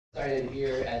started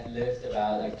here at Lyft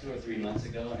about like 2 or 3 months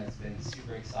ago, and it's been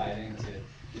super exciting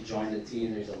to join the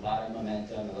team. There's a lot of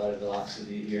momentum, a lot of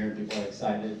velocity here. People are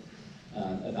excited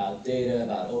about data,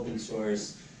 about open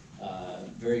source.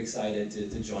 Very excited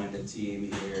to join the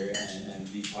team here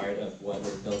and be part of what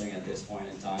we're building at this point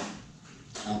in time.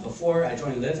 Before I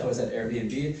joined Lyft, I was at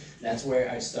Airbnb. That's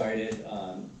where I started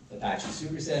Apache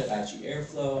Superset, Apache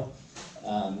Airflow.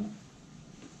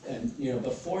 And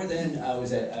before then, I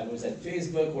was at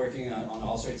Facebook working on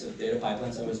all sorts of data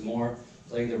pipelines. I was more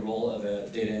playing the role of a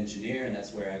data engineer, and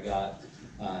that's where I got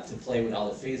to play with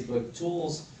all the Facebook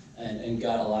tools and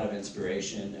got a lot of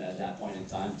inspiration at that point in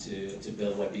time to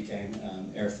build what became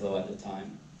Airflow at the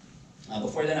time.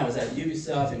 Before then, I was at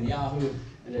Ubisoft and Yahoo,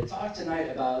 and the talk tonight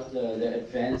about the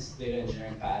advanced data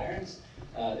engineering patterns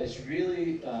is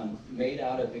really made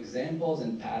out of examples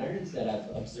and patterns that I've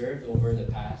observed over the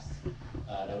past,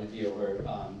 that would be over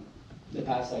the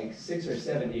past like 6 or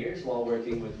 7 years while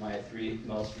working with my 3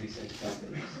 most recent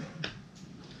companies.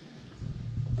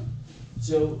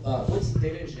 So what's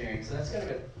data engineering? So that's kind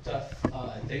of a tough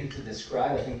thing to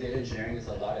describe. I think data engineering is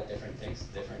a lot of different things to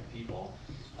different people.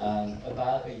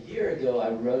 About a year ago,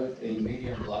 I wrote a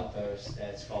Medium blog post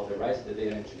that's called The Rise of the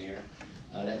Data Engineer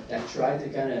that tried to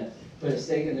kind of put a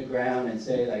stake in the ground and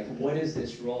say, like, what is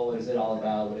this role? What is it all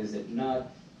about? What is it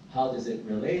not? How does it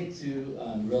relate to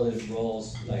relative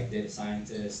roles like data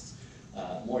scientists,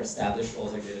 more established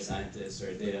roles like data scientists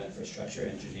or data infrastructure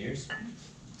engineers?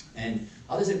 And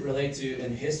how does it relate to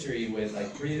in history with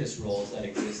like previous roles that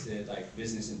existed, like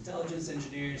business intelligence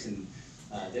engineers and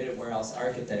data warehouse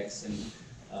architects? And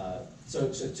so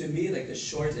to me, like the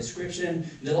short description,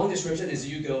 the long description is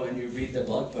you go and you read the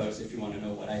blog post if you want to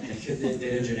know what I think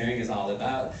data engineering is all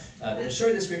about. But the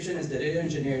short description is the data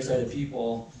engineers are the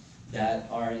people that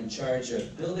are in charge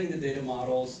of building the data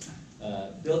models,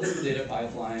 building the data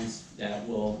pipelines that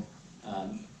will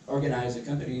organize a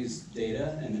company's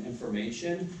data and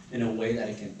information in a way that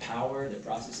it can power the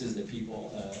processes, the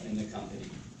people in the company.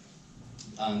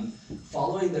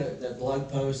 Following the blog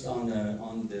post on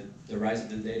the rise of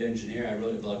the data engineer, I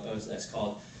wrote a blog post that's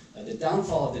called The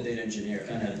Downfall of the Data Engineer,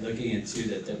 kind of looking into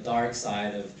the dark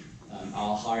side of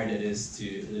how hard it is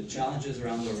to the challenges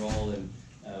around the role and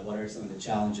what are some of the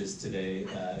challenges today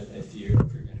if you're going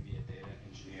to be a data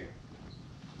engineer.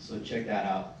 So check that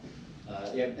out.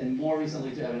 And more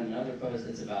recently, I have another post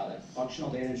that's about like functional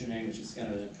data engineering, which is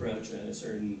kind of an approach, a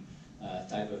certain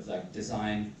type of like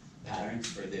design patterns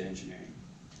for data engineering.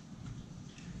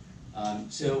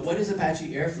 So what is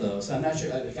Apache Airflow? So I'm not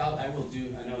sure, I will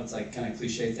do, I know it's like kind of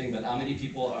cliche thing, but how many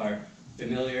people are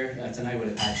familiar tonight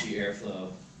with Apache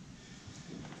Airflow?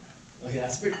 Okay,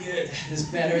 that's pretty good. It's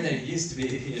better than it used to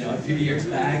be, a few years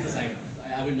back. It's like,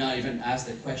 I would not even ask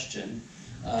the question.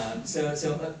 So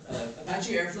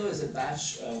Apache Airflow is a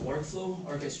batch workflow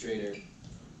orchestrator,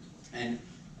 and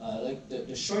like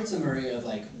the short summary of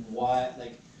like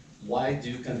why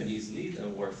do companies need a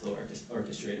workflow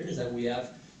orchestrator is that we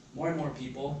have more and more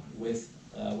people with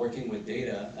working with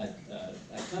data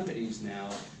at companies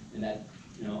now, and that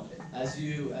as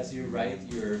you write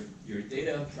your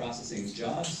data processing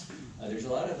jobs, there's a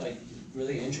lot of like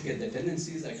really intricate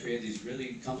dependencies that create these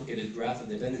really complicated graph of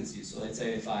dependencies. So let's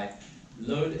say if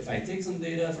I take some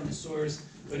data from the source,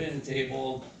 put it in a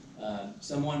table,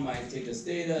 someone might take this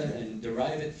data and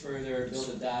derive it further, build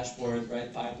a dashboard,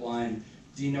 write pipeline,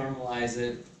 denormalize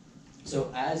it.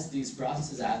 So as these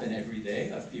processes happen every day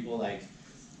of people like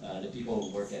the people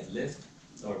who work at Lyft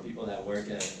or people that work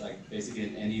at like basically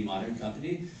in any modern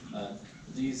company,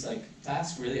 these like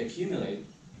tasks really accumulate.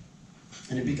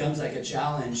 And it becomes like a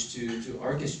challenge to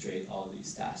orchestrate all of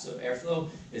these tasks. So Airflow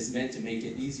is meant to make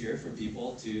it easier for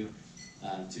people to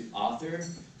author,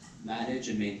 manage,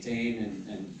 and maintain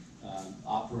and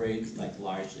operate like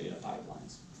large data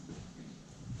pipelines.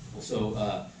 Also,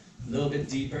 a little bit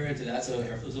deeper into that, so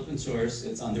Airflow is open source.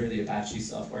 It's under the Apache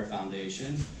Software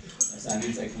Foundation. So that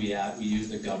means like we use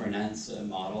the governance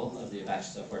model of the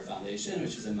Apache Software Foundation,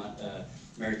 which is a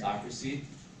meritocracy,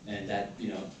 and that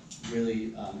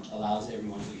really allows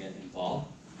everyone to get involved.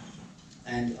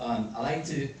 And I like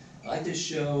to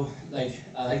show,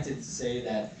 I like to say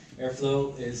that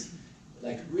Airflow is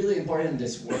like really important in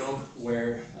this world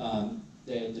where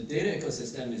the data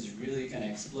ecosystem is really kind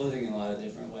of exploding in a lot of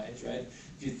different ways, right?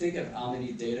 If you think of how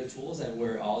many data tools that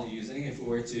we're all using, if we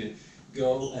were to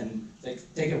go and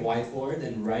take a whiteboard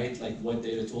and write like what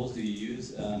data tools do you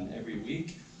use every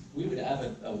week, we would have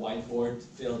a whiteboard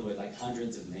filled with like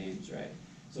hundreds of names, right?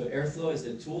 So Airflow is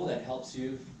the tool that helps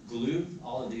you glue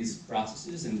all of these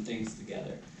processes and things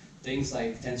together. Things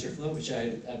like TensorFlow, which I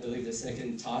believe the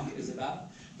second talk is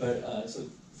about. But so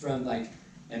from like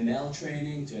ML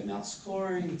training, to ML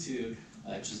scoring, to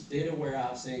just data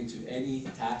warehousing, to any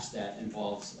task that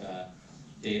involves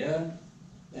data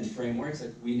and frameworks.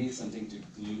 Like, we need something to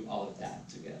glue all of that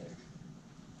together.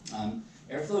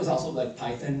 Airflow is also like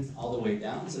Python all the way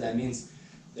down, so that means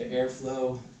the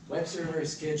Airflow web server,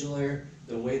 scheduler,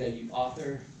 the way that you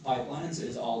author pipelines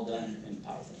is all done in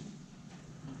Python.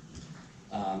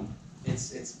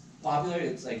 It's popular.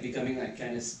 It's like becoming like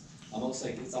kind of almost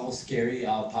like, it's almost scary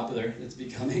how popular it's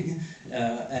becoming,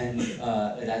 and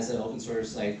it has an open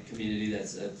source like community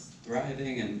that's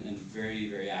thriving and very,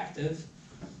 very active.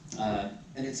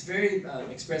 And it's very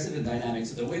expressive and dynamic.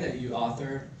 So the way that you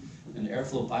author an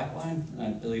Airflow pipeline, and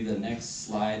I believe the next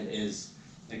slide is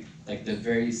like the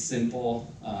very simple,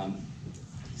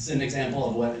 it's an example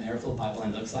of what an Airflow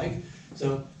pipeline looks like.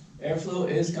 So Airflow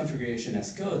is configuration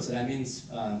as code, so that means,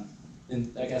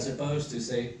 like as opposed to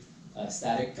say a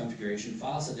static configuration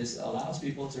file, so this allows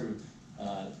people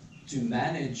to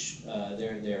manage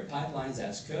their pipelines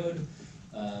as code.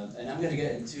 And I'm going to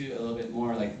get into a little bit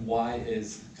more like why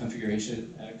is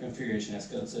configuration as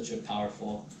code such a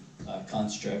powerful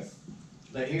construct.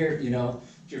 But here, you know,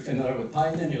 if you're familiar with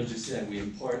Python, you'll just see that we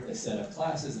import a set of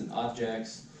classes and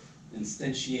objects,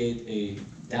 instantiate a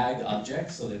DAG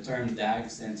object. So the term DAG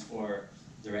stands for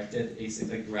Directed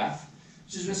Acyclic Graph,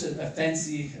 which is just a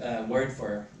fancy word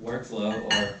for workflow,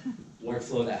 or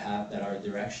workflow that are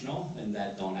directional and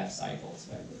that don't have cycles.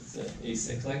 Right? It's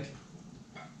acyclic.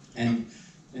 And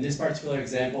in this particular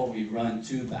example, we run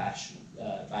two bash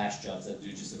jobs that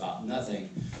do just about nothing,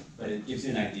 but it gives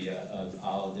you an idea of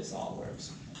how this all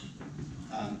works.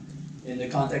 In the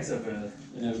context of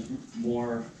in a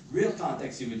more real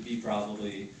context, you would be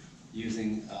probably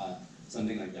using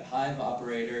something like the Hive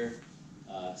operator,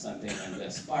 something like the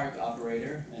Spark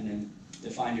operator, and then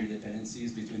define your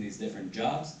dependencies between these different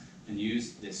jobs, and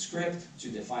use this script to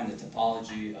define the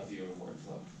topology of your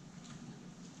workflow.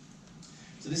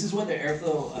 So this is what the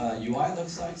Airflow UI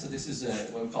looks like. So this is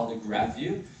what we call the graph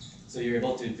view. So you're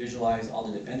able to visualize all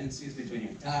the dependencies between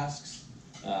your tasks,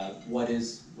 what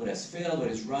has failed, what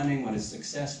is running, what is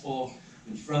successful.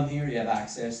 And from here, you have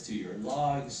access to your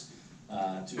logs,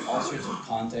 to all sorts of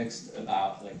context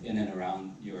about like in and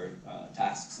around your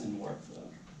tasks and workflow.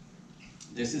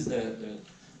 This is the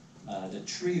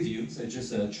tree view. So it's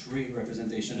just a tree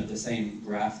representation of the same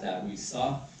graph that we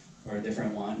saw, or a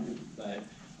different one.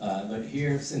 But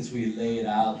here, since we lay it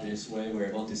out this way, we're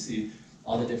able to see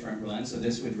all the different runs. So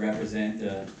this would represent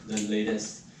the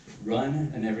latest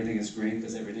run, and everything is green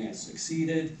because everything has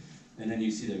succeeded. And then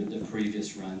you see the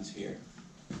previous runs here.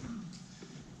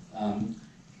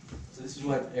 So this is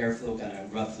what Airflow kind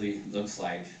of roughly looks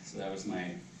like. So that was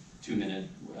my 2-minute,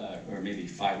 or maybe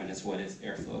 5 minutes, what is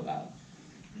Airflow about?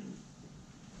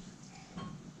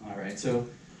 All right, so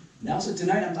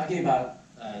tonight I'm talking about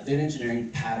data engineering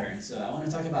patterns. So I want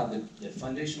to talk about the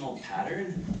foundational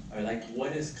pattern, or like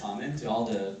what is common to all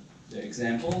the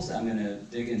examples I'm going to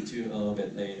dig into a little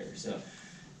bit later. So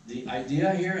the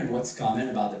idea here and what's common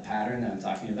about the pattern that I'm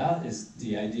talking about is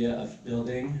the idea of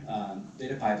building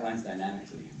data pipelines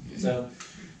dynamically. So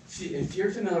if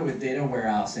you're familiar with data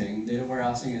warehousing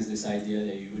is this idea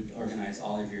that you would organize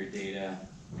all of your data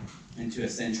into a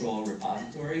central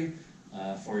repository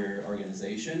for your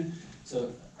organization.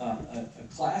 So a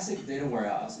classic data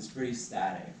warehouse is pretty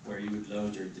static, where you would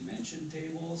load your dimension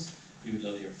tables, you would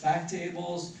load your fact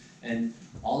tables, and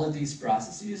all of these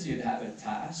processes, you'd have a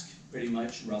task pretty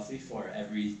much roughly for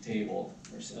every table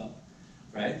or so,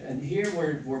 right? And here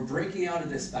we're breaking out of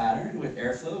this pattern with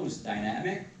Airflow, which is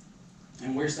dynamic,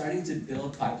 and we're starting to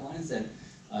build pipelines that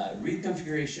read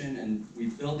configuration, and we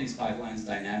build these pipelines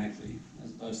dynamically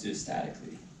as opposed to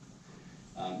statically.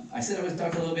 I said I would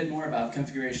talk a little bit more about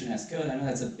configuration as code. I know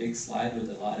that's a big slide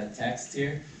with a lot of text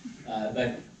here,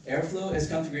 but Airflow is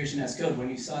configuration as code. When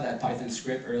you saw that Python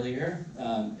script earlier,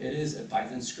 it is a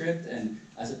Python script, and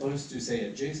as opposed to say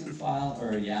a JSON file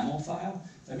or a YAML file,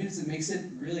 that means it makes it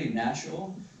really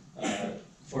natural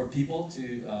for people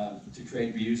to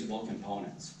create reusable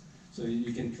components. So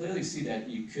you can clearly see that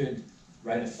you could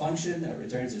write a function that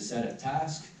returns a set of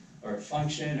tasks, or a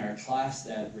function or a class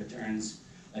that returns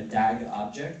a DAG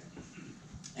object.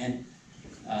 And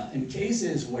in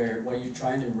cases where what you're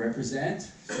trying to represent,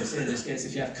 so say in this case,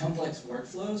 if you have complex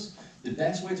workflows, the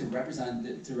best way to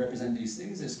represent these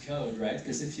things is code, right?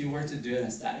 Because if you were to do it in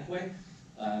a static way,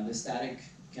 the static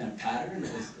kind of pattern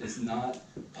is not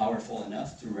powerful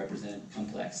enough to represent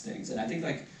complex things. And I think,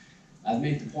 like I've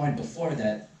made the point before,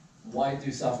 that why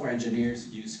do software engineers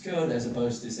use code as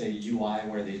opposed to say UI,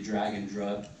 where they drag and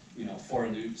drop, you know, for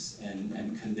loops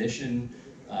and condition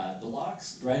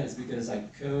blocks, right? It's because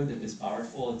like code is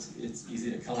powerful. It's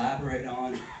easy to collaborate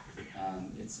on.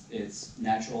 It's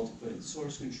natural to put in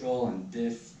source control and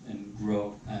diff and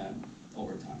grow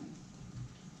over time.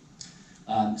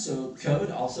 So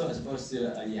code also, as opposed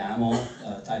to a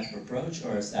YAML type of approach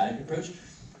or a static approach,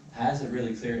 has a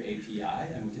really clear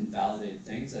API, and we can validate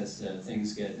things as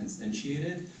things get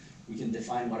instantiated. We can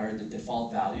define what are the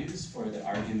default values for the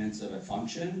arguments of a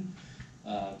function,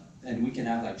 and we can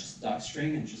have like just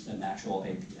docstring and just a natural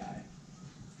API.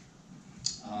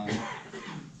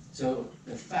 So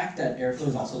the fact that Airflow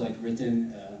is also like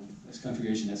written as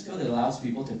configuration as code, it allows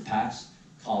people to pass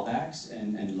callbacks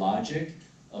and logic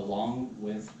along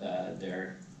with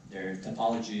their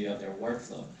topology of their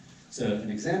workflow. So an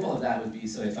example of that would be,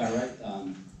 so if I write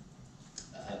an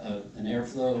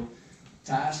Airflow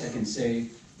task, I can say,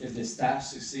 if this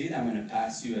task succeeds, I'm going to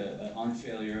pass you an on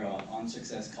failure or on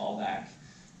success callback,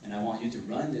 and I want you to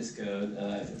run this code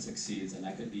if it succeeds. And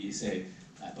that could be, say,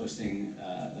 posting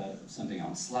something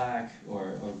on Slack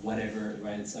or whatever,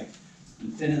 right? It's like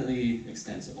infinitely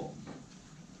extensible,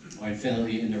 or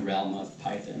infinitely in the realm of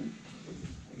Python,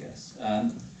 I guess.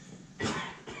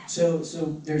 So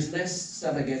there's less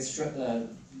stuff that gets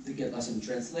lost in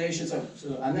translation. So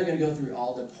I'm not going to go through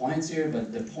all the points here,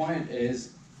 but the point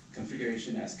is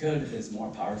configuration as code is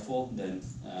more powerful than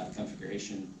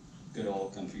good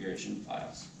old configuration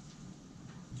files.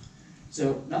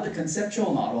 So now the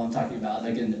conceptual model I'm talking about,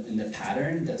 like in the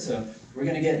pattern, so we're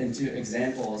going to get into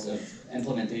examples of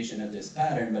implementation of this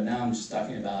pattern, but now I'm just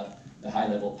talking about the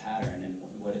high-level pattern and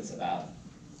what it's about.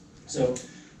 So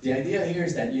the idea here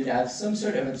is that you'd have some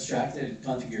sort of abstracted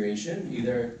configuration,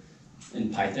 either in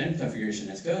Python, configuration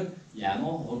as code,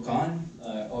 YAML, OCON,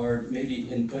 or maybe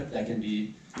input that can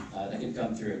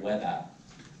come through a web app.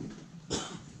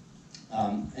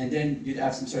 And then you'd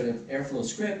have some sort of Airflow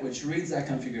script which reads that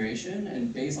configuration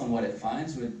and based on what it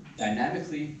finds would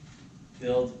dynamically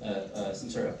build some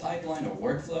sort of pipeline or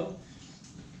workflow.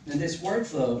 And this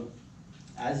workflow,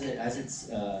 as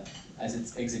it's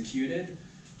executed,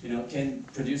 can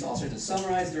produce all sorts of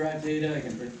summarized derived data. It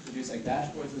can produce like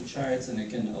dashboards and charts, and it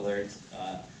can alert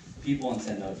people and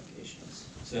send notifications.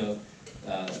 So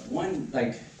one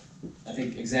I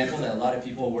think example that a lot of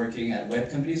people working at web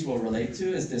companies will relate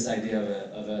to is this idea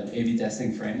of an A/B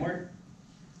testing framework.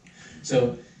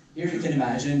 So here you can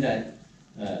imagine that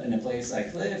in a place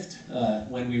like Lyft,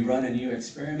 when we run a new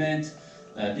experiment,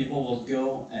 people will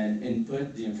go and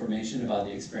input the information about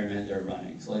the experiment they're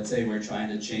running. So let's say we're trying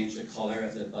to change the color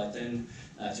of the button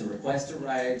to request a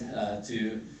ride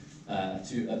to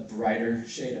a brighter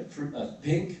shade of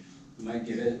pink. We might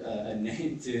give it a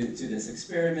name to this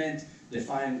experiment,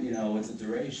 define what's the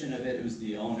duration of it, who's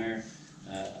the owner,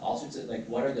 all sorts of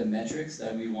what are the metrics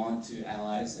that we want to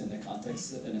analyze in the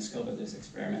context and the scope of this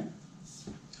experiment.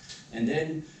 And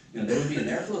then there would be an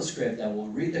Airflow script that will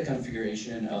read the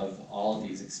configuration of all of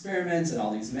these experiments and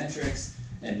all these metrics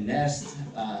and nest,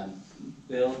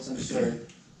 build some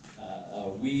sort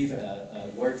of weave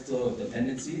a workflow of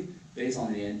dependency based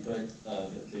on the input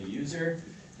of the user.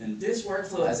 And this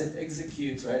workflow, as it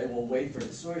executes, right, it will wait for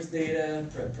the source data,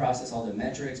 process all the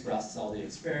metrics, process all the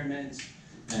experiments,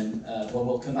 and what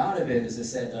will come out of it is a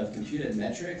set of computed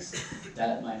metrics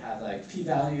that might have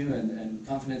p-value and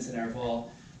confidence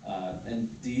interval. And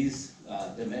these,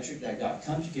 the metric that got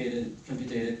computed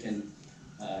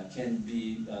can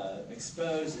be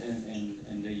exposed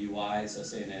in the UI, so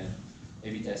say in an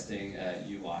A/B testing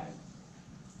UI,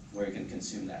 where you can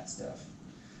consume that stuff.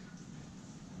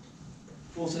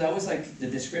 Cool, so that was the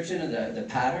description of the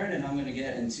pattern, and I'm going to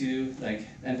get into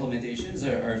implementations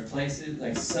or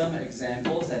places, some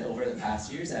examples that over the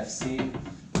past years I've seen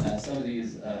some of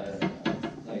these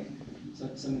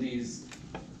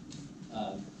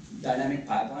dynamic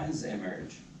pipelines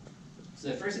emerge. So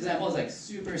the first example is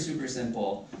super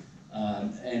simple,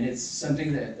 and it's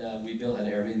something that we built at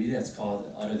Airbnb that's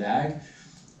called AutoDAG.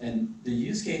 And the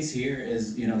use case here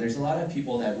is, there's a lot of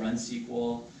people that run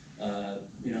SQL.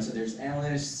 So there's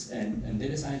analysts and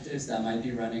data scientists that might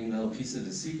be running little pieces of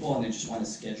the SQL, and they just want to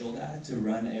schedule that to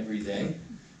run every day.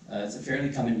 It's a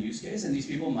fairly common use case, and these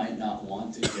people might not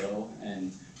want to go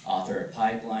and author a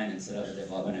pipeline and set up a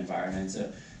development environment.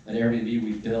 So at Airbnb,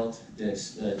 we built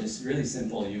this really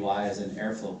simple UI as an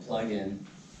Airflow plugin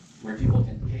where people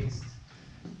can paste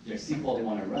their SQL they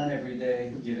want to run every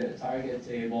day, give it a target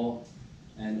table,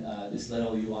 and this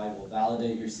little UI will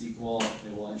validate your SQL.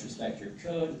 It will introspect your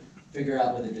code, figure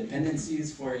out what the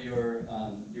dependencies for your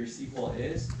SQL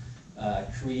is,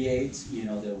 create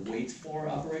the wait for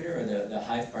operator or the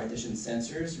Hive partition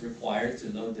sensors required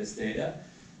to load this data.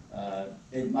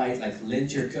 It might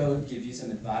lint your code, give you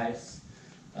some advice.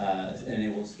 and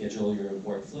it will schedule your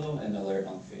workflow and alert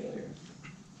on failure.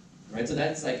 Right, so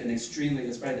that's like an extremely,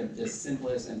 it's probably the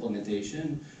simplest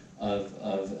implementation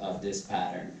of this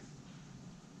pattern.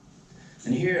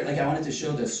 And here, like I wanted to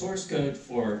show the source code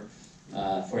for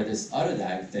this auto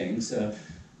DAG thing. So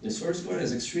the source code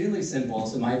is extremely simple.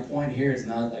 So my point here is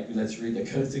not like, let's read the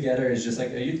code together. It's just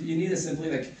like, you need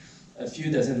simply like a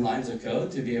few dozen lines of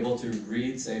code to be able to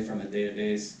read, say, from a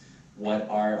database, what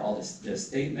are all the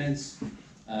statements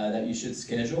that you should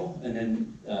schedule, and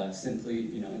then simply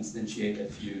instantiate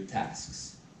a few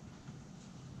tasks.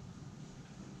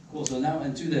 Cool, so now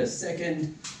into the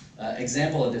second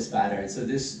example of this pattern. So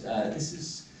this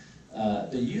is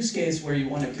the use case where you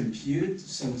want to compute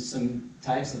some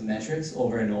types of metrics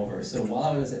over and over. So while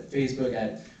I was at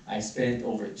Facebook, I spent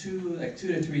over 2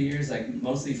 to 3 years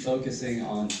mostly focusing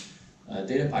on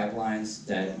data pipelines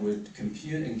that would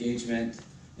compute engagement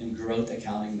and growth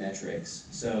accounting metrics.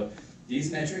 So these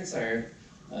metrics are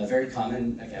very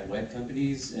common at web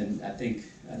companies, and I think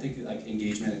like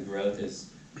engagement and growth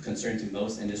is a concern to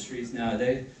most industries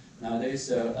nowadays.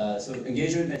 So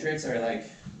engagement metrics are like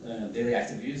daily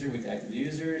active user, weekly active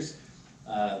users,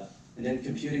 and then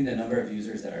computing the number of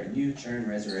users that are new, churn,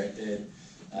 resurrected,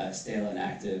 stale, and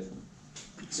active.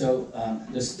 So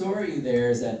the story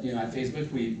there is that at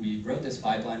Facebook we wrote this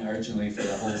pipeline originally for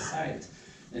the whole site,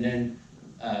 and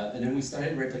then we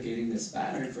started replicating this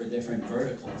pattern for different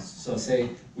verticals. So say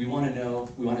we want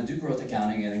to do growth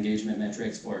accounting and engagement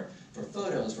metrics for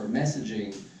photos, for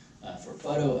messaging, for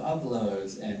photo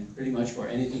uploads, and pretty much for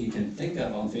anything you can think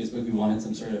of on Facebook. We wanted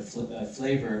some sort of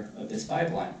flavor of this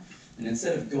pipeline. And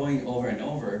instead of going over and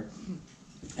over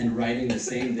and writing the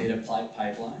same data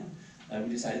pipeline, we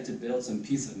decided to build some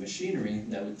piece of machinery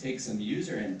that would take some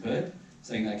user input,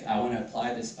 saying like, I want to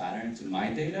apply this pattern to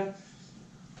my data,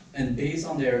 and based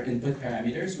on their input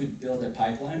parameters, we'd build a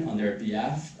pipeline on their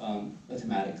behalf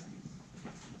automatically.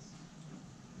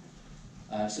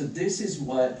 So this is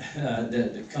what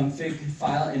the config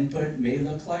file input may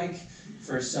look like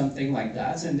for something like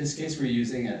that. So in this case, we're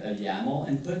using a YAML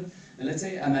input. And let's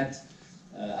say I'm at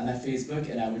Facebook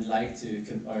and I would like to,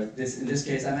 in this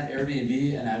case, I'm at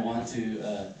Airbnb and I want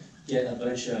to get a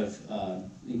bunch of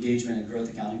engagement and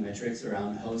growth accounting metrics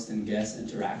around host and guest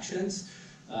interactions.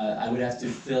 I would have to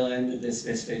fill in the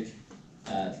specific,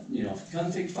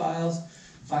 config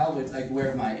file with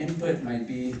where my input might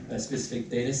be a specific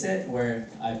data set, where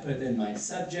I put in my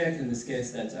subject, in this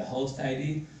case that's a host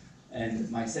ID, and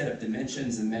my set of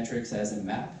dimensions and metrics as a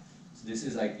map. So this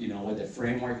is what the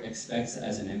framework expects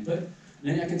as an input. And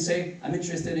then I can say, I'm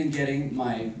interested in getting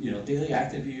my daily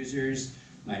active users,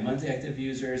 my monthly active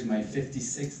users, my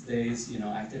 56 days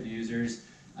active users.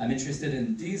 I'm interested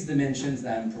in these dimensions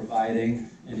that I'm providing,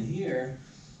 and here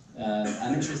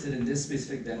I'm interested in this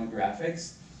specific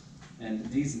demographics and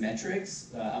these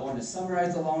metrics. I want to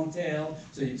summarize the long tail.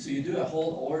 So you do a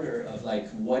whole order of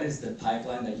what is the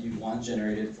pipeline that you want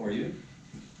generated for you,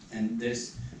 and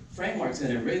this framework's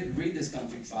going to read this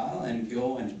config file and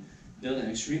go and build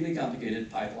an extremely complicated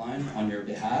pipeline on your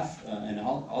behalf, and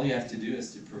all you have to do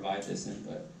is to provide this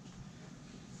input.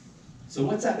 So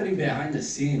what's happening behind the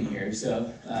scene here?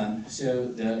 So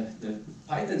the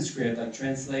Python script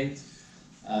translates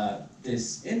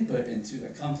this input into a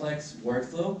complex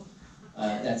workflow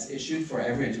that's issued for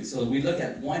every entry. So we look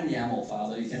at one YAML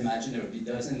file. So you can imagine there would be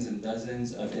dozens and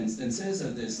dozens of instances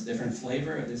of this different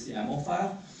flavor of this YAML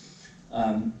file.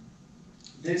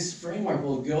 This framework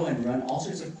will go and run all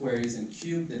sorts of queries and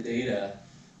cube the data.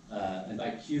 And by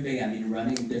cubing, I mean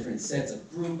running different sets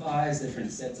of group eyes,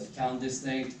 different sets of count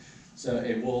distinct. So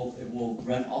it will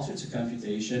run all sorts of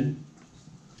computation.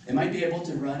 It might be able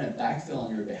to run a backfill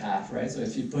on your behalf, right? So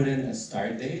if you put in a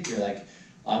start date, you're like,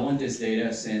 I want this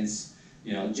data since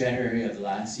January of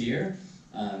last year.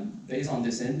 Based on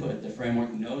this input, the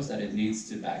framework knows that it needs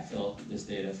to backfill this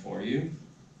data for you.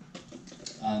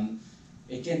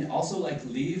 It can also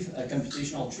leave a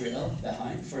computational trail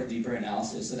behind for deeper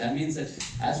analysis. So that means that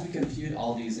as we compute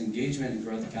all these engagement and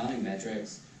growth accounting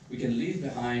metrics, we can leave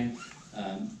behind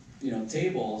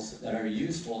tables that are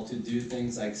useful to do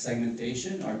things like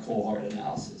segmentation or cohort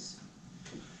analysis.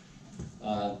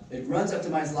 It runs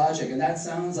optimized logic, and that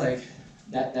sounds like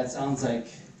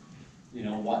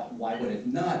why would it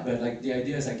not? But the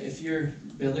idea is if you're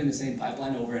building the same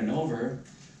pipeline over and over,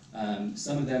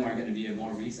 some of them are going to be a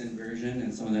more recent version,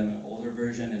 and some of them an older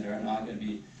version, and they're not going to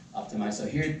be optimized. So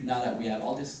here, now that we have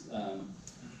all this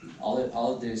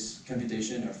all of this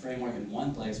computation or framework in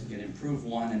one place, we can improve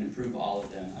one and improve all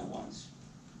of them at once.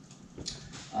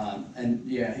 And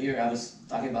here I was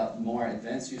talking about more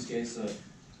advanced use case. So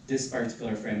this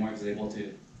particular framework is able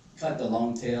to cut the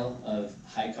long tail of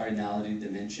high cardinality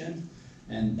dimension,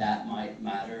 and that might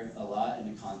matter a lot in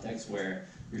a context where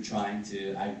you're trying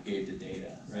to aggregate the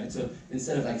data, right? So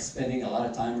instead of like spending a lot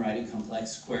of time writing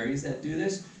complex queries that do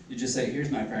this, you just say, here's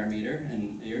my parameter,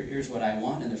 and here's what I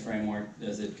want, and the framework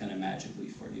does it kind of magically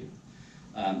for you.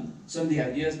 Some of the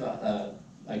ideas about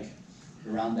like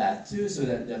around that too, so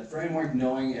that the framework,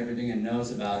 knowing everything it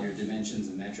knows about your dimensions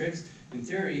and metrics, in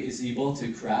theory is able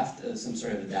to craft some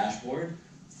sort of a dashboard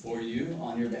for you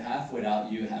on your behalf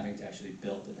without you having to actually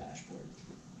build the dashboard.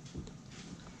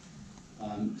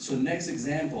 So next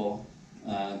example,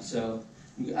 so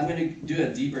I'm going to do a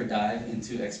deeper dive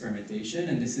into experimentation,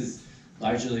 and this is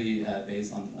largely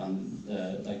based on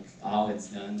like how it's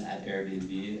done at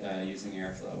Airbnb using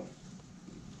Airflow.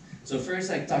 So first,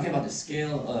 like talking about the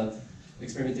scale of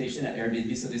experimentation at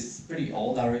Airbnb. So this is pretty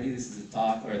old already. This is a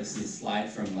talk, or this is a slide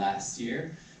from last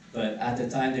year. But at the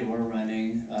time, they were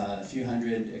running a few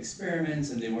hundred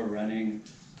experiments, and they were running.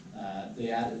 They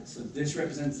added. So this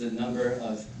represents the number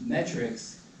of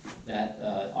metrics that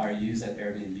are used at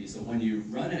Airbnb. So when you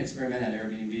run an experiment at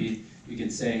Airbnb, you can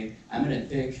say, I'm going to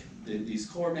pick these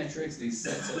core metrics, these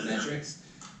sets of metrics,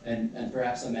 and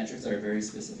perhaps some metrics that are very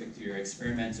specific to your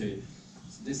experiment. So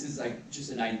this is like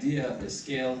just an idea of the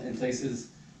scale in places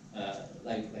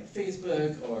like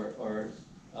Facebook or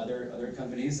other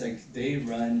companies. Like they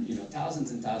run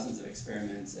thousands and thousands of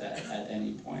experiments at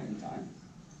any point in time,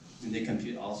 and they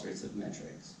compute all sorts of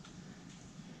metrics.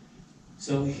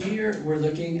 So here we're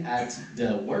looking at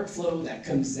the workflow that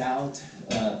comes out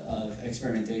of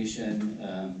experimentation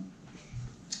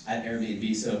at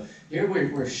Airbnb. So here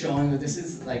we're showing that this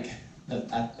is like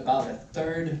about a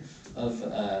third of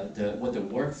what the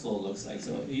workflow looks like.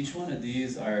 So each one of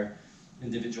these are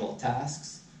individual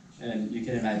tasks, and you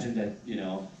can imagine that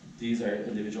these are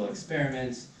individual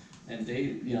experiments, and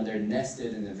they're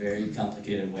nested in a very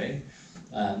complicated way.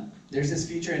 There's this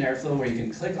feature in Airflow where you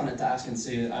can click on a task and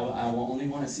say, I only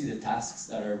want to see the tasks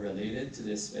that are related to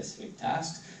this specific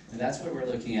task, and that's what we're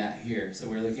looking at here. So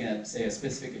we're looking at, say, a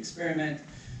specific experiment,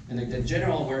 and the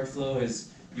general workflow is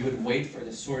you would wait for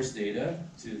the source data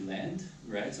to land,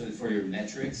 right? So for your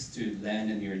metrics to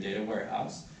land in your data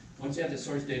warehouse. Once you have the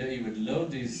source data, you would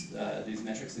load these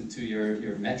metrics into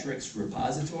your metrics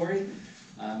repository.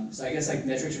 So I guess like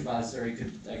metrics repository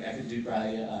I could do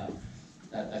probably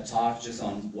a talk just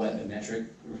on what a metric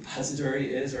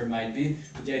repository is or might be.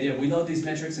 But the idea, we load these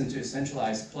metrics into a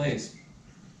centralized place,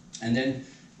 and then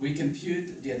we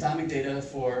compute the atomic data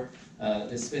for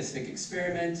this specific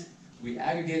experiment. We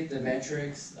aggregate the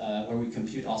metrics where we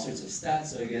compute all sorts of stats.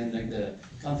 So again, like the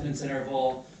confidence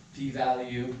interval,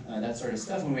 p-value, that sort of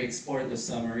stuff. When we export the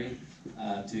summary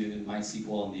to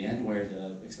MySQL in the end, where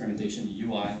the experimentation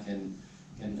UI can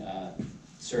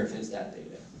surface that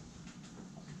data.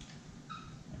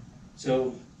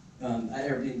 So at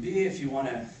Airbnb, if you want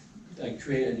to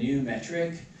create a new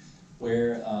metric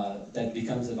where that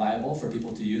becomes viable for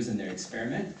people to use in their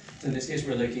experiment. So in this case,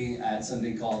 we're looking at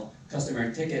something called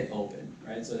customer ticket open,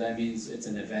 right? So that means it's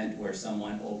an event where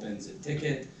someone opens a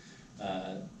ticket,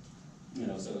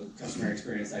 so customer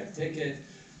experience type ticket.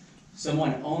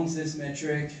 Someone owns this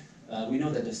metric. We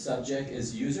know that the subject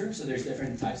is user, so there's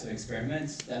different types of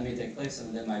experiments that may take place. Some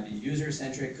of them might be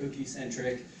user-centric,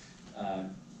 cookie-centric.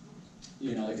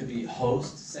 It could be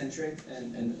host-centric,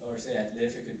 or say at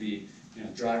Lyft, it could be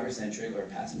driver-centric or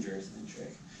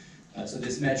passenger-centric. So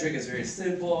this metric is very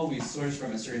simple. We source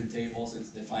from a certain table, so it's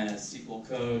defined as SQL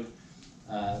code.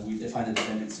 We define the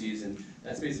dependencies, and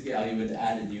that's basically how you would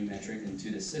add a new metric into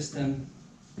the system.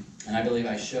 And I believe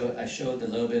I showed a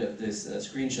little bit of this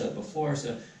screenshot before.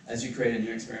 So as you create a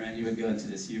new experiment, you would go into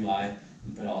this UI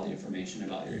and put all the information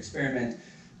about your experiment.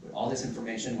 With all this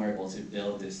information, we're able to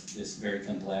build this very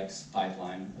complex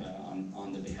pipeline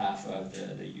on the behalf of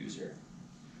the user.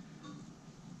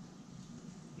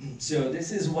 So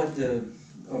this is what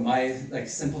my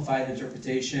simplified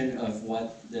interpretation of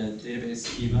what the database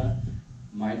schema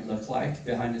might look like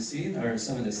behind the scene, or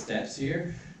some of the steps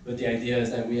here. But the idea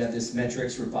is that we have this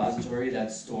metrics repository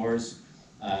that stores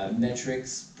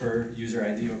metrics per user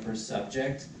ID or per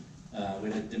subject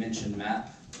with a dimension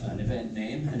map, an event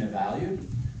name, and a value.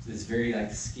 So this very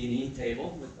skinny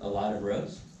table with a lot of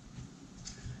rows.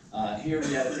 Here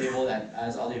we have a table that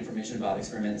has all the information about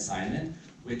experiment assignment,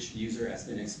 which user has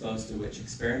been exposed to which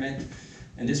experiment.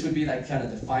 And this would be kind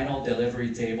of the final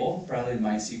delivery table, probably in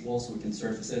MySQL, so we can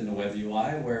surface it in the web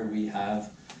UI, where we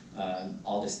have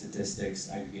all the statistics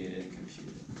aggregated and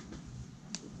computed.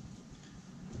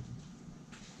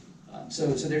 So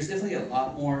there's definitely a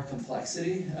lot more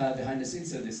complexity behind the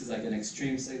scenes. So this is an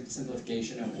extreme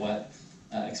simplification of what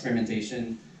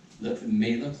experimentation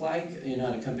may look like, you know,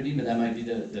 at a company, but that might be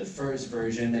the first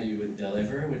version that you would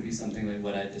deliver, would be something like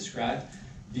what I described.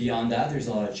 Beyond that, there's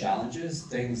a lot of challenges.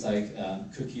 Things like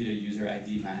cookie to user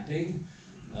ID mapping,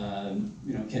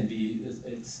 you know, can be,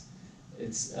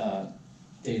 it's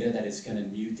data that is kind of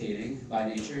mutating by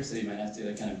nature, so you might have to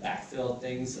like, kind of backfill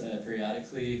things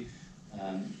periodically,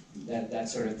 that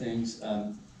sort of things.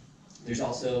 There's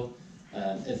also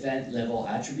event level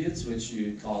attributes, which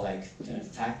you call like kind of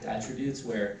fact attributes,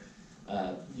 where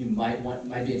you might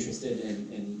be interested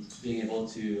in being able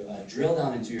to drill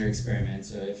down into your experiment.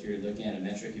 So if you're looking at a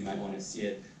metric, you might want to see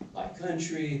it by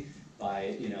country,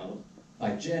 by, you know,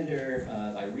 by gender,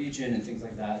 by region, and things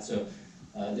like that. So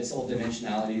this whole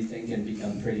dimensionality thing can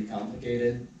become pretty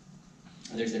complicated.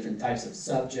 There's different types of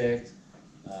subject.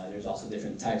 There's also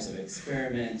different types of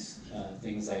experiments,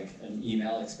 things like an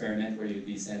email experiment where you'd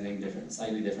be sending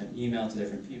slightly different email to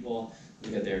different people,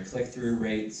 look at their click-through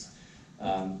rates.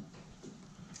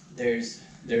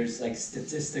 There's like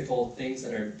statistical things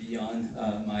that are beyond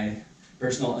my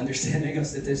personal understanding of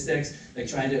statistics, like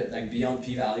trying to, like beyond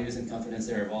p-values and confidence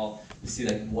interval, to see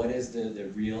like what is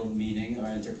the real meaning or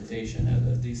interpretation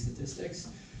of these statistics.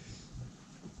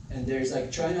 And there's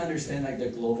like trying to understand like the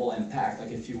global impact.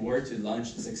 Like if you were to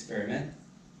launch this experiment,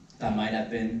 that might have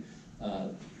been,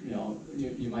 you know,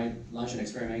 you might launch an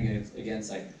experiment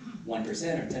against like 1%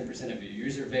 or 10% of your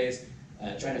user base,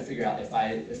 trying to figure out if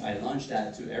I launch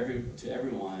that to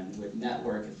everyone with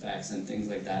network effects and things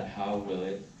like that, how will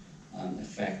it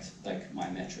affect like my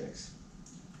metrics?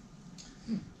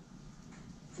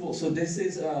 Cool. So this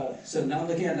is so now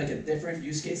looking at like a different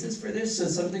use cases for this. So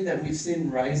something that we've seen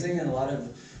rising in a lot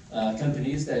of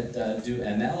companies that do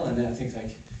ML, and I think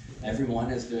like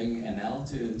everyone is doing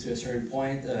ML to a certain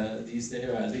point these days,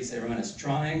 or at least everyone is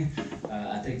trying.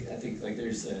 I think like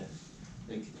there's a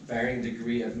like varying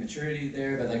degree of maturity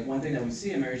there, but like one thing that we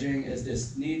see emerging is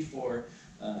this need for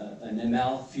an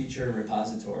ML feature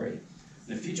repository.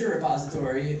 And a feature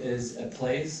repository is a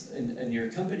place in your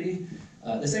company,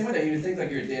 the same way that you would think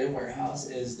like your data warehouse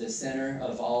is the center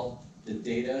of all the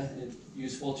data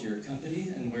useful to your company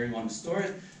and where you want to store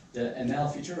it. The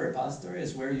ML feature repository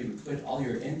is where you put all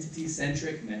your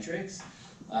entity-centric metrics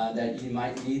that you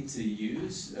might need to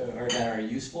use or that are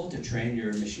useful to train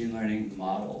your machine learning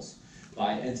models.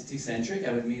 By entity-centric,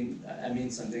 I mean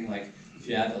something like if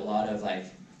you have a lot of like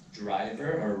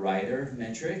driver or rider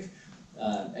metric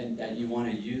and that you want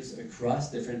to use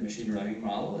across different machine learning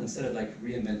models, instead of like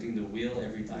reinventing the wheel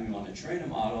every time you want to train a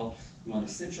model, you want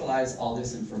to centralize all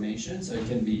this information so it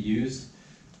can be used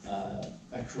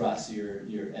across your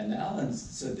ML, and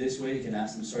so this way you can have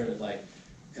some sort of like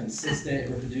consistent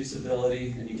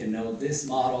reproducibility, and you can know this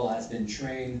model has been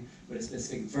trained with a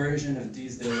specific version of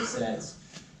these data sets.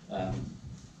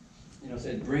 You know, so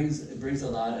it brings a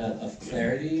lot of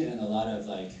clarity and a lot of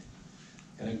like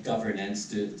kind of governance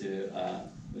to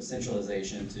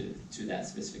centralization to that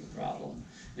specific problem.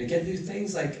 And it can do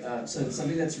things like so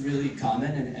something that's really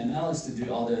common in ML is to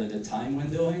do all the time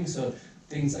windowing. So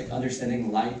things like understanding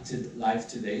live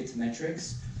to date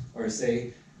metrics, or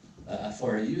say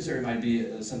for a user it might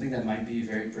be something that might be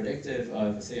very predictive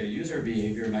of, say, a user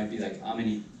behavior might be like how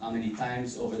many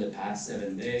times over the past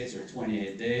 7 days or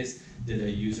 28 days did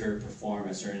a user perform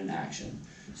a certain action.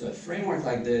 So a framework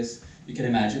like this, you can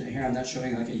imagine, here I'm not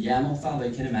showing like a YAML file, but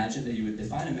you can imagine that you would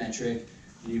define a metric,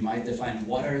 and you might define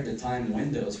what are the time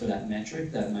windows for that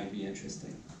metric that might be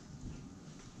interesting.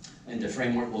 And the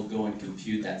framework will go and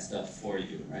compute that stuff for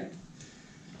you, right?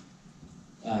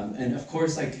 And of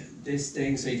course, like this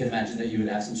thing, so you can imagine that you would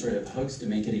have some sort of hooks to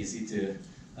make it easy to,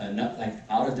 not like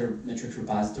out of the metrics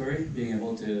repository, being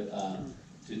able to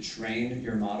train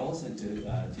your models and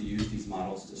to use these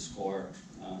models to score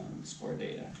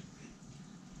data.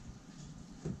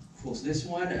 Cool. So this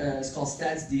one is called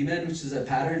StatsDemon, which is a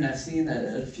pattern I've seen at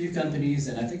a few companies,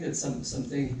 and I think it's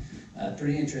something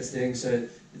pretty interesting. So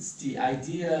it's the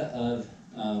idea of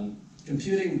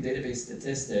computing database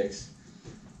statistics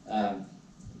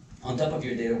on top of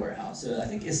your data warehouse. So I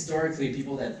think historically,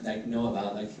 people that like know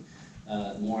about like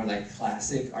more like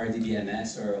classic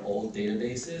RDBMS or old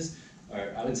databases,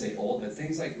 or I wouldn't say old, but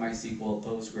things like MySQL,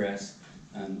 Postgres,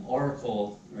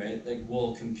 Oracle, right? Like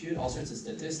will compute all sorts of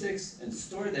statistics and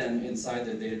store them inside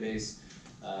the database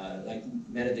like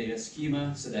metadata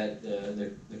schema, so that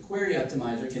the query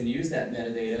optimizer can use that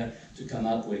metadata to come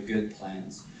up with good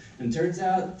plans. And turns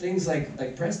out things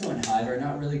like Presto and Hive are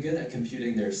not really good at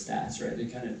computing their stats, right? They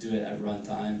kind of do it at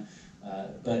runtime.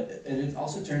 And it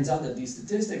also turns out that these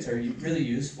statistics are really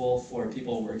useful for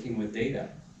people working with data.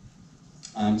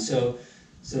 So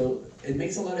So it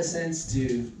makes a lot of sense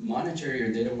to monitor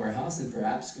your data warehouse and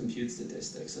perhaps compute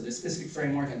statistics. So this specific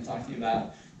framework I'm talking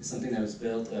about is something that was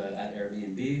built at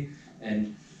Airbnb,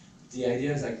 and the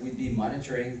idea is like we'd be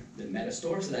monitoring the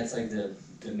metastore, so that's like the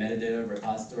metadata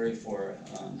repository for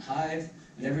Hive,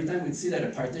 and every time we'd see that a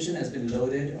partition has been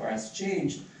loaded or has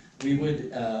changed, we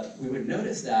would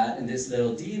notice that, and this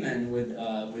little daemon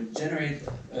would generate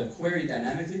a query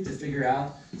dynamically to figure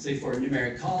out, say for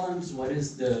numeric columns, what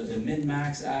is the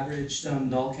min-max, average, sum,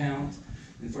 null count,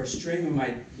 and for string we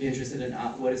might be interested in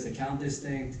what is the count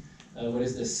distinct, what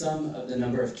is the sum of the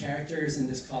number of characters in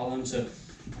this column. So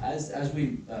as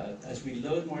we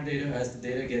load more data, as the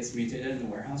data gets mutated in the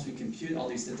warehouse, we compute all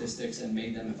these statistics and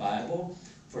make them available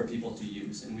for people to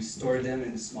use, and we store them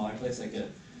in a smaller place like a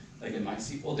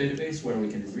MySQL database where we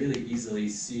can really easily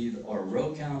see our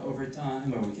row count over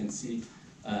time, or we can see,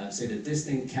 say, the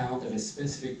distinct count of a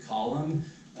specific column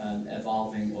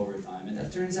evolving over time. And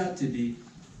that turns out to be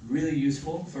really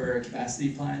useful for capacity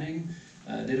planning,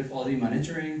 data quality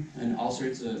monitoring, and all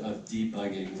sorts of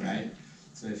debugging, right?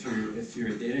 So if you're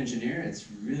a data engineer, it's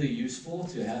really useful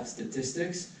to have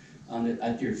statistics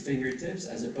at your fingertips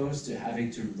as opposed to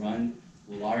having to run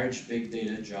large big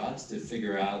data jobs to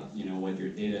figure out what your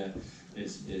data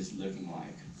is looking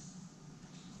like.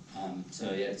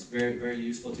 So yeah, it's very, very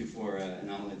useful too for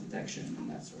anomaly detection and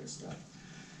that sort of stuff.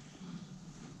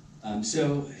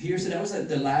 So that was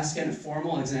the last kind of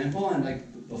formal example, and like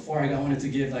before I wanted to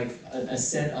give like a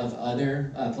set of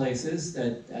other places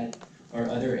or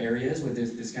other areas where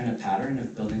this kind of pattern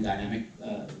of building dynamic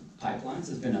pipelines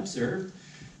has been observed.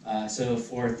 So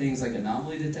for things like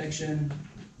anomaly detection,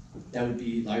 that would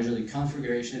be largely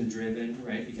configuration driven,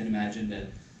 right? You can imagine that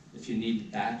if you need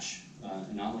batch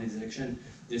anomaly detection,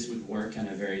 this would work kind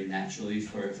of very naturally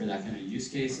for that kind of use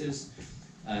cases.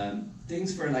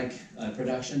 Things for like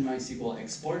production MySQL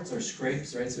exports or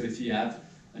scrapes, right? So if you have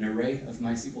an array of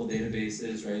MySQL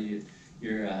databases, right?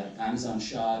 You're Amazon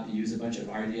shop, you use a bunch of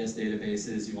RDS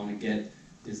databases, you want to get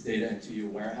this data into your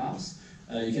warehouse.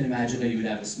 You can imagine that you would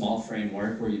have a small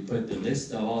framework where you put the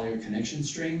list of all your connection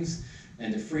strings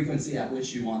and the frequency at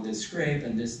which you want this scrape,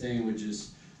 and this thing would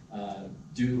just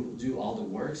do all the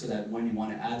work, so that when you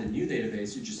want to add a new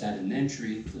database, you just add an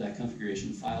entry to that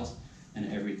configuration files,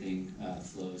 and everything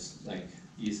flows like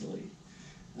easily.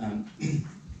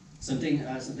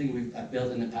 Something we've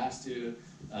built in the past too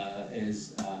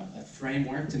is a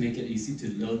framework to make it easy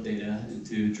to load data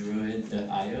into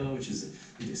Druid.io, which is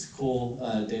this cool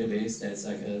database that's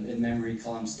like an in-memory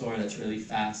column store that's really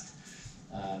fast.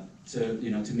 So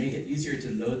to make it easier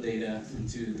to load data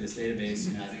into this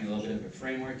database, having a little bit of a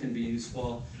framework can be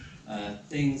useful.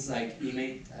 Things like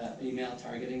email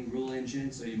targeting rule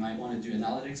engine, so you might want to do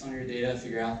analytics on your data,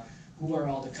 figure out who are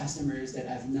all the customers that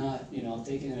have not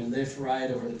taken a Lyft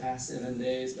ride over the past 7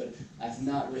 days, but have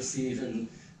not received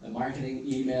a marketing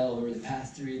email over the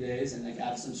past 3 days, and like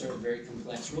have some sort of very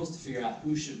complex rules to figure out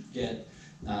who should get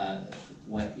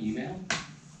what email.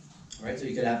 Right, so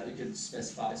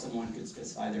someone could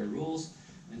specify their rules,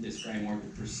 and this framework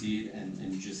would proceed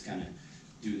and just kind of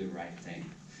do the right thing.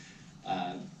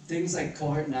 Things like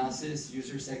cohort analysis,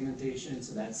 user segmentation,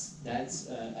 so that's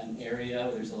an area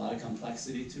where there's a lot of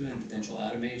complexity to it and potential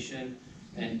automation.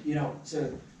 And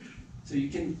so you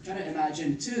can kind of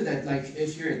imagine too that like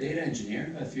if you're a data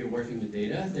engineer, if you're working with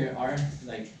data, there are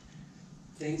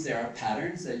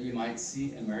patterns that you might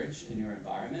see emerge in your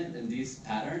environment, and these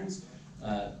patterns,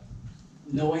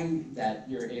 knowing that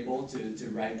you're able to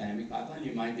write dynamic pipeline,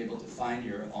 you might be able to find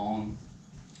your own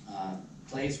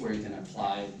place where you can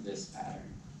apply this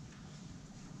pattern.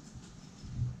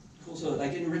 Cool, so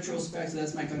like in retrospect, so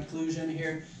that's my conclusion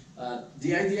here.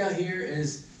 The idea here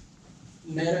is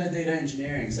metadata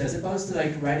engineering. So as opposed to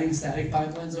like writing static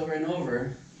pipelines over and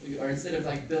over, or instead of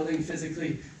like building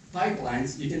physically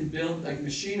pipelines, you can build like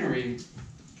machinery.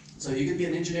 So you could be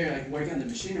an engineer like working on the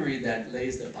machinery that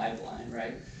lays the pipeline,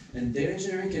 right? And data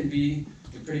engineering can be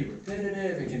pretty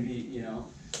repetitive. It can be,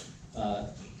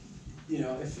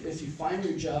 if you find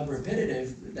your job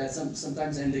repetitive, that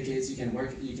sometimes indicates you can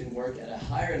work at a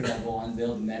higher level and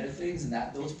build meta things, and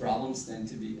those problems tend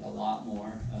to be a lot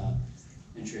more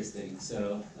interesting.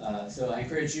 So I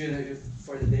encourage you,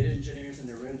 for the data engineers in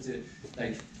the room, to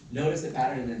like notice the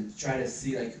pattern and try to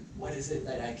see like what is it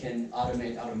that I can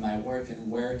automate out of my work,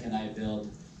 and where can I build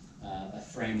a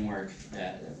framework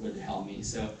that would help me.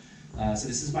 So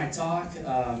this is my talk.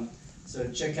 So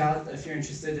check out, if you're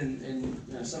interested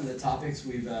in some of the topics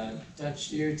we've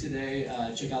touched here today,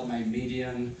 check out my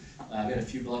Medium. I've got a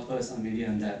few blog posts on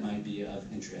Medium that might be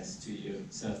of interest to you.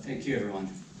 So thank you, everyone.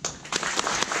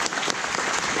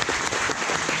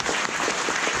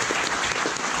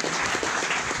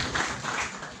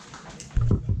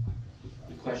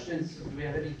 questions. Do we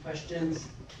have any questions?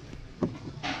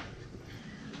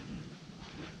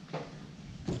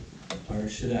 Or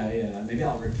should I, maybe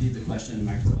I'll repeat the question in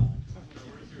the microphone.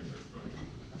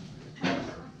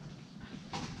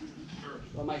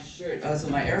 Oh, my shirt. Oh, so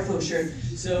my Airflow shirt.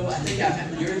 So I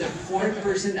think you're the fourth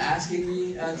person asking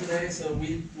me today. So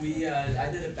I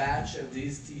did a batch of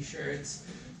these T-shirts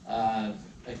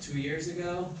like 2 years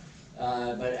ago.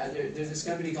 But there's this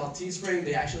company called Teespring.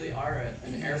 They actually are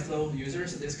an Airflow user,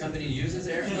 so this company uses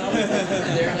Airflow.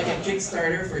 And they're like a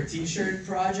Kickstarter for T-shirt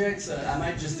projects. So I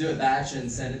might just do a batch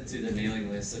and send it to the mailing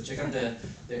list. So check out the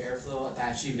Airflow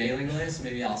Apache mailing list.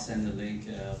 Maybe I'll send the link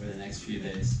over the next few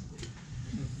days.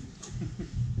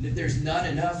 And if there's not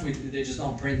enough, they just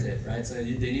don't print it, right? So they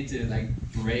need to like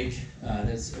break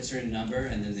a certain number,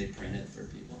 and then they print it for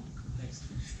people. Thanks.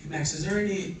 Max, is there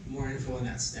any more info on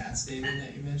that stat statement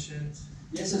that you mentioned?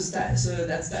 Yeah, so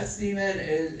that stat statement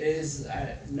is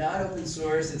not open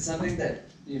source. It's something that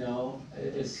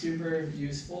is super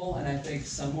useful, and I think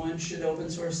someone should open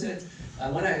source it.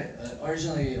 When I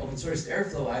originally open sourced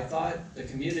Airflow, I thought the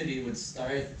community would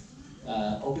start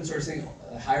open sourcing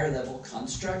higher level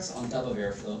constructs on top of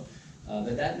Airflow,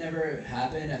 but that never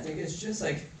happened. I think it's just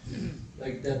like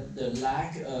the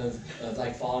lack of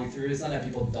like following through. It's not that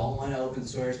people don't want to open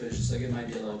source, but it's just like it might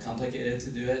be a little complicated to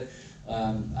do it.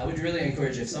 I would really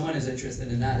encourage, if someone is interested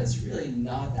in that, it's really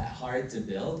not that hard to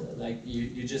build. Like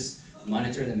you just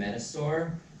monitor the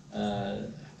metastore,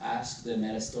 ask the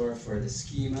metastore for the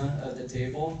schema of the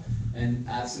table, and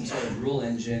have some sort of rule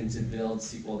engine to build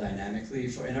SQL dynamically.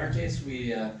 In our case,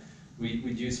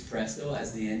 we'd use Presto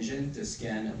as the engine to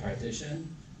scan a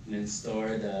partition and then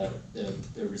store the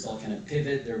result, kind of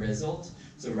pivot the result.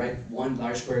 So write one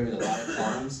large query with a lot of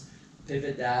columns,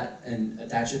 pivot that, and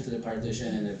attach it to the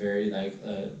partition in a very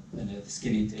in a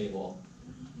skinny table.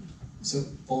 So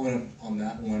following up on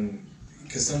that one,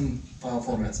 because some file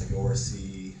formats like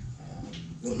ORC,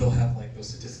 they'll have like those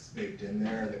statistics baked in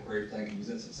there, and the query plan can use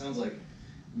it. So it sounds like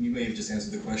you may have just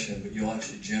answered the question, but you'll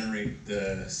actually generate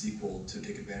the SQL to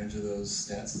take advantage of those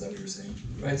stats. Is that what you were saying?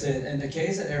 Right. So in the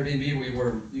case at Airbnb, we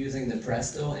were using the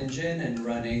Presto engine and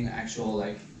running actual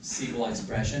like SQL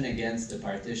expression against the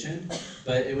partition.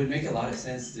 But it would make a lot of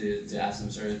sense to have some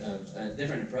sort of a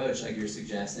different approach, like you're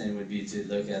suggesting, would be to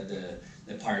look at the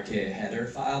Parquet header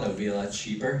file. That would be a lot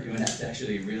cheaper. You wouldn't have to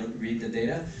actually read the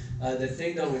data. The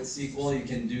thing though with SQL, you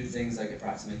can do things like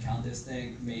approximate count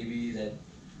distinct, maybe that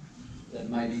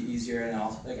might be easier, and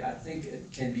also, I think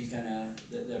it can be kind of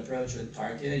the approach with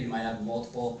Parquet. You might have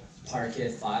multiple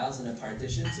Parquet files in a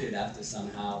partition, so you'd have to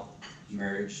somehow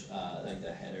merge like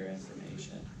the header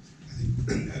information.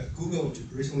 I think Google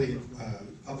recently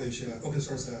published an open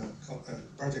source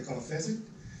project called Facet,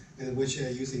 in which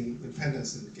using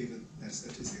dependence and give it that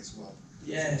statistic as well.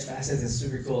 Yeah, Facet is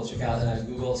super cool. Check out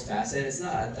Google's Facet. It's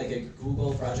not like a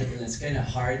Google project, and it's kind of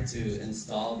hard to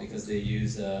install because they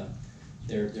use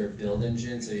their build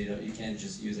engine, so you can't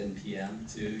just use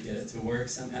npm to get it to work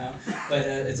somehow. But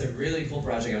it's a really cool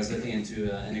project. I was looking into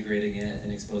integrating it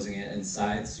and exposing it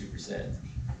inside Superset.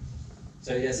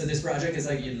 So yeah, so this project is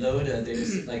like you load a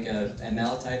data, like a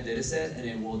ML type data set, and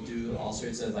it will do all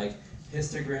sorts of like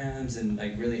histograms and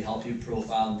like really help you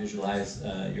profile and visualize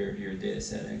your data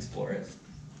set and explore it.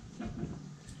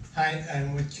 Hi,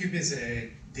 I'm with Cube, is a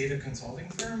data consulting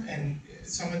firm, and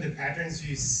some of the patterns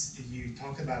you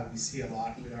talked about, we see a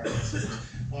lot with our customers.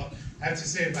 Well, I have to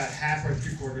say about half or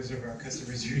 3/4 of our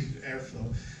customers use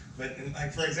Airflow, but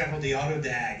like for example, the auto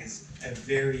DAG is a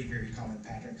very, very common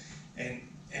pattern. And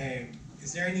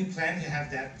is there any plan to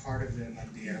have that part of the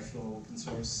Airflow open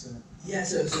source? Yeah,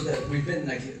 so we've been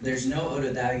there's no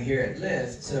auto DAG here at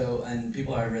Lyft, and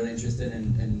people are really interested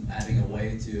in having a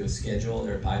way to schedule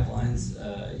their pipelines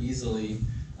easily.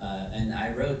 And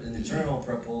I wrote an internal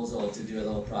proposal to do a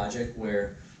little project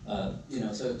where,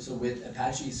 so with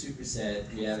Apache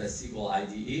Superset, we have a SQL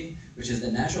IDE, which is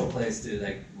the natural place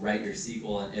to write your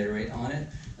SQL and iterate on it.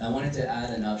 And I wanted to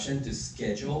add an option to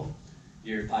schedule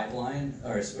your pipeline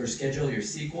or schedule your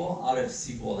SQL out of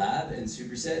SQL Lab in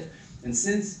Superset. And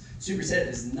since Superset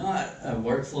is not a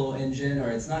workflow engine or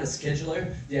it's not a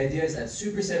scheduler, the idea is that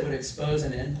Superset would expose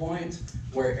an endpoint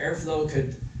where Airflow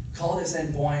could call this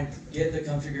endpoint, get the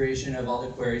configuration of all the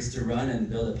queries to run, and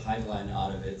build a pipeline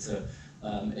out of it. So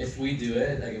if we do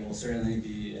it, it will certainly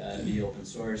be open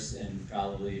source and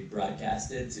probably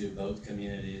broadcasted to both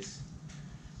communities.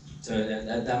 So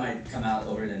that might come out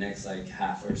over the next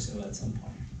half or so at some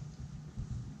point.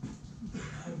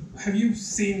 Have you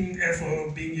seen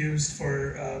Airflow being used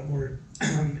for more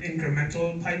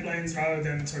incremental pipelines rather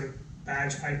than sort of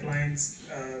batch pipelines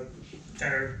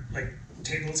that are like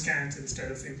table scans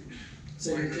instead of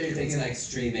So you're thinking like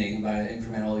streaming, by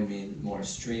incremental you mean more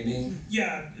streaming?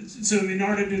 Yeah, so in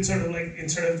order to sort of like,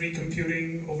 instead of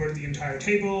recomputing over the entire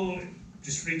table,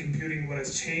 just recomputing what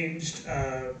has changed.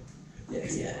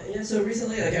 Yeah. So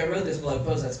recently, like I wrote this blog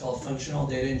post that's called Functional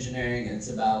Data Engineering, and it's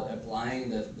about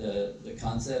applying the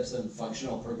concepts of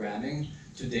functional programming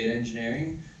to data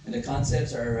engineering. And the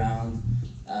concepts are around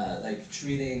like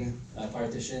treating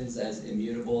partitions as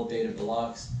immutable data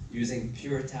blocks, using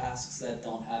pure tasks that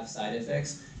don't have side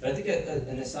effects. But I think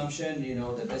an assumption,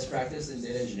 the best practice in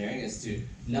data engineering is to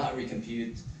not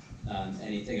recompute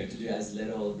anything, or to do as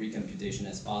little recomputation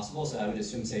as possible. So I would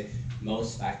assume, say,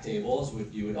 most fact tables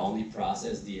you would only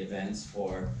process the events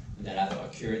that have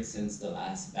occurred since the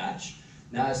last batch.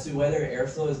 Now, as to whether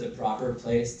Airflow is the proper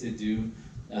place to do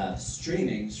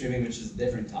streaming, which is a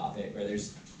different topic, where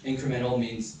there's incremental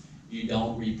means you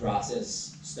don't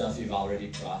reprocess stuff you've already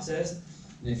processed.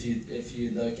 And if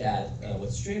you look at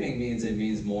what streaming means, it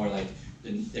means more like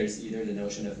there's either the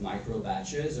notion of micro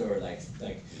batches, or like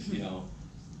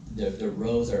the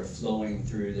rows are flowing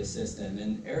through the system.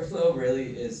 And Airflow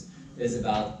really is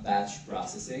about batch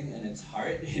processing, and it's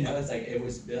hard. It's like it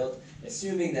was built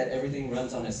assuming that everything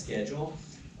runs on a schedule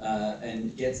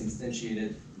and gets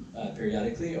instantiated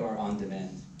periodically or on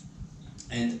demand.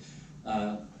 And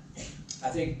I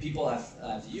think people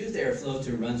have used Airflow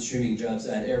to run streaming jobs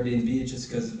at Airbnb, just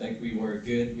because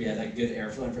we had like good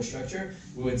Airflow infrastructure.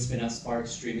 We would spin up Spark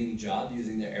streaming job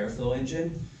using the Airflow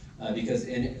engine, because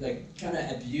in like kind of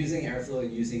abusing Airflow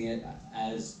and using it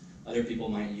as other people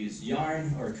might use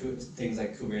Yarn or things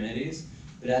like Kubernetes,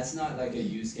 but that's not like a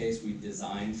use case we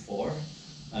designed for.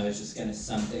 It's just kind of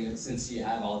something, since you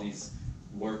have all these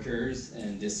workers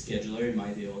and this scheduler, you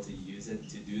might be able to use it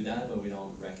to do that, but we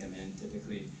don't recommend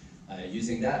typically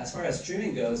using that. As far as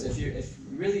streaming goes, if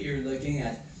really you're looking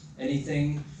at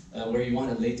anything where you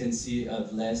want a latency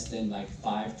of less than like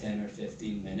 5, 10, or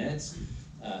 15 minutes,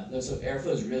 so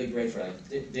Airflow is really great for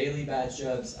like daily batch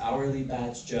jobs, hourly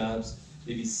batch jobs,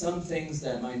 maybe some things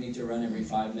that might need to run every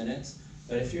 5 minutes.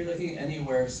 But if you're looking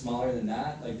anywhere smaller than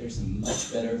that, like there's some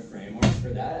much better frameworks for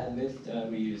that. At Lyft,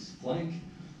 we use Flink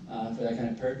for that kind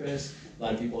of purpose. A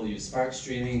lot of people use Spark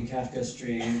streaming, Kafka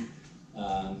stream,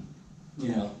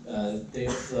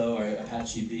 Dataflow or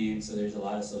Apache Beam. So there's a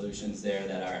lot of solutions there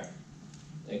that are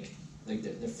like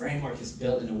the framework is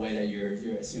built in a way that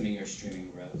you're assuming you're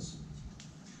streaming rows.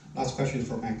 Last question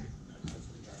for Mac.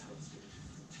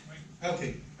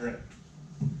 Okay, all right.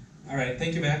 All right,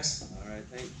 thank you, Max. All right,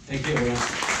 thank you, everyone.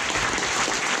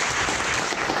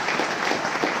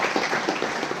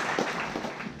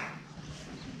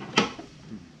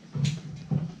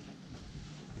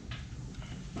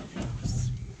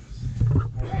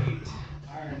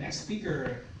 Our next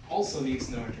speaker also needs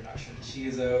no introduction. She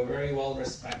is a very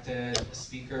well-respected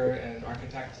speaker and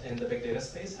architect in the big data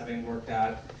space, having worked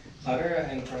at Cloudera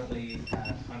and currently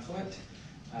at Confluent.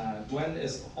 Gwen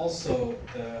is also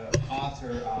the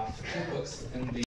author of 2 books in the